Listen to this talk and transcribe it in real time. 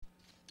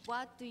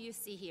What do you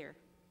see here?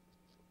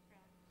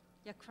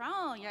 Yeah,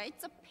 crown. Yeah,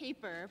 it's a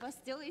paper, but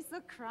still it's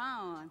a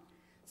crown.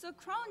 So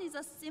crown is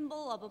a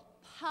symbol of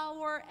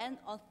power and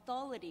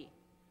authority.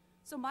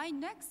 So my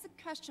next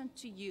question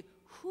to you,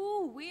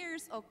 who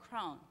wears a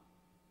crown?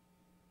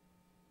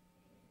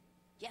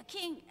 Yeah,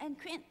 king and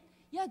queen.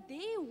 Yeah,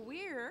 they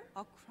wear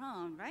a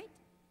crown, right?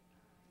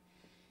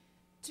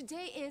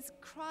 Today is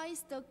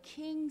Christ the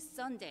King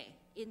Sunday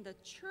in the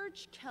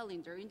church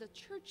calendar, in the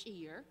church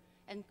year.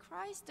 And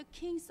Christ the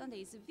King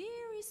Sunday is a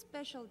very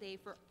special day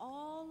for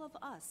all of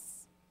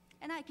us.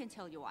 And I can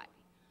tell you why.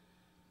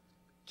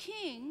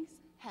 Kings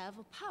have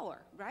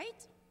power,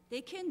 right?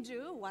 They can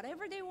do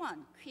whatever they want.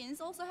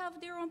 Queens also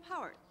have their own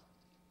power.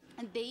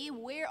 And they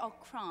wear a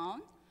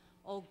crown,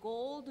 a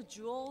gold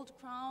jeweled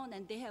crown,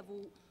 and they have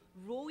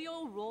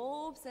royal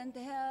robes, and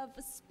they have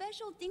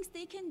special things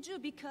they can do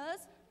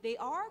because they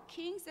are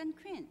kings and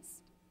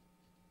queens.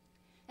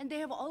 And they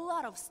have a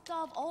lot of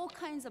stuff, all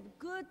kinds of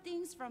good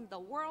things from the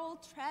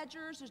world,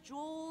 treasures,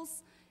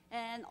 jewels,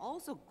 and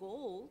also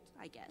gold,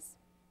 I guess.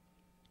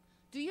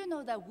 Do you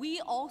know that we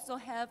also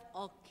have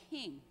a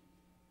king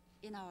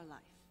in our life?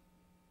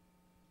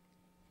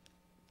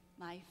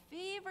 My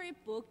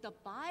favorite book, the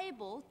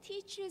Bible,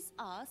 teaches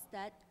us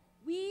that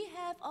we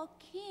have a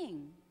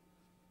king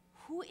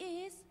who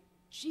is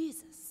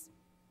Jesus.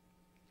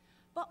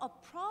 But a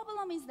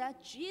problem is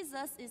that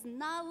Jesus is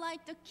not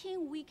like the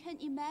king we can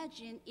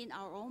imagine in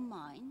our own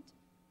mind.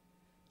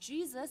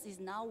 Jesus is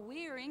now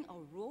wearing a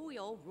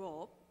royal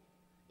robe.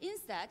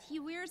 Instead, he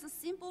wears a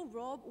simple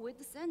robe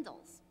with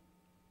sandals.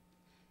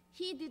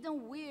 He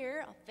didn't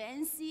wear a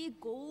fancy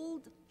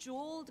gold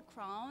jeweled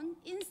crown.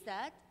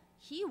 Instead,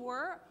 he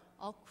wore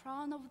a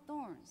crown of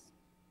thorns.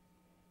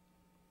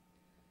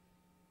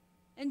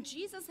 And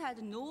Jesus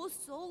had no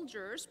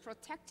soldiers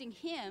protecting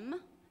him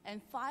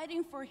and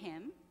fighting for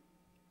him.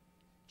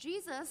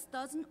 Jesus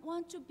doesn't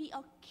want to be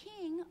a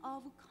king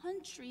of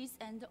countries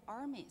and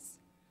armies.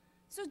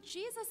 So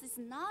Jesus is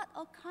not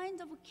a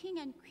kind of king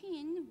and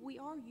queen we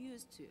are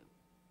used to.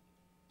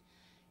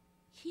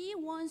 He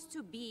wants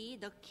to be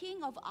the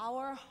king of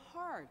our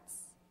hearts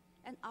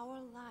and our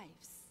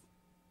lives.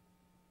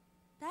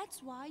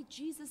 That's why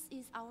Jesus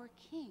is our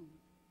king.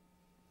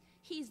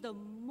 He is the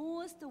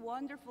most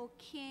wonderful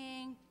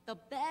king, the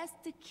best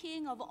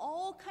king of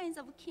all kinds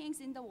of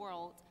kings in the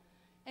world.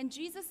 And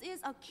Jesus is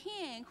a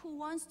king who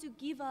wants to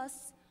give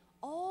us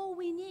all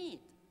we need: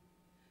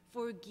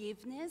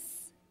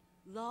 forgiveness,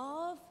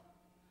 love,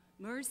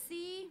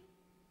 mercy,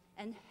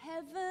 and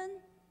heaven,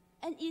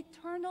 and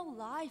eternal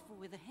life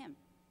with him.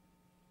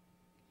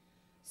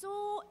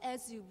 So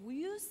as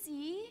you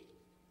see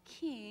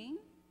king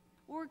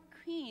or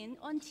queen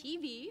on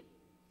TV,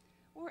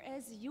 or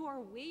as you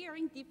are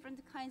wearing different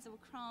kinds of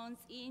crowns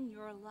in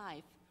your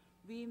life,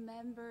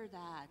 remember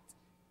that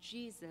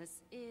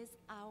Jesus is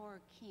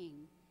our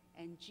king,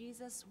 and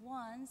Jesus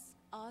wants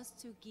us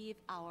to give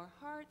our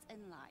hearts and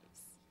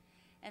lives.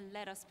 And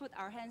let us put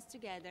our hands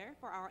together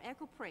for our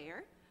echo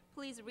prayer.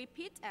 Please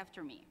repeat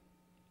after me.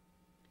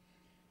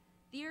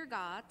 Dear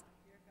God,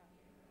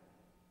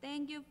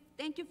 thank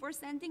you for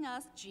sending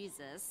us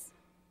Jesus,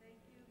 Thank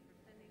you for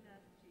sending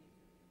us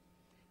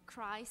Jesus,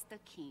 Christ the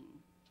King.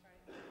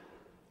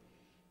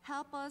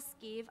 Help us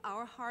give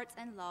our hearts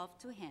and love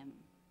to him.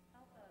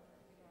 Help us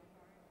give our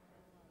hearts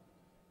and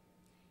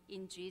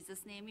love. In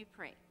Jesus' name we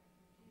pray.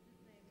 In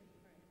Jesus'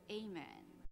 name we pray. Amen.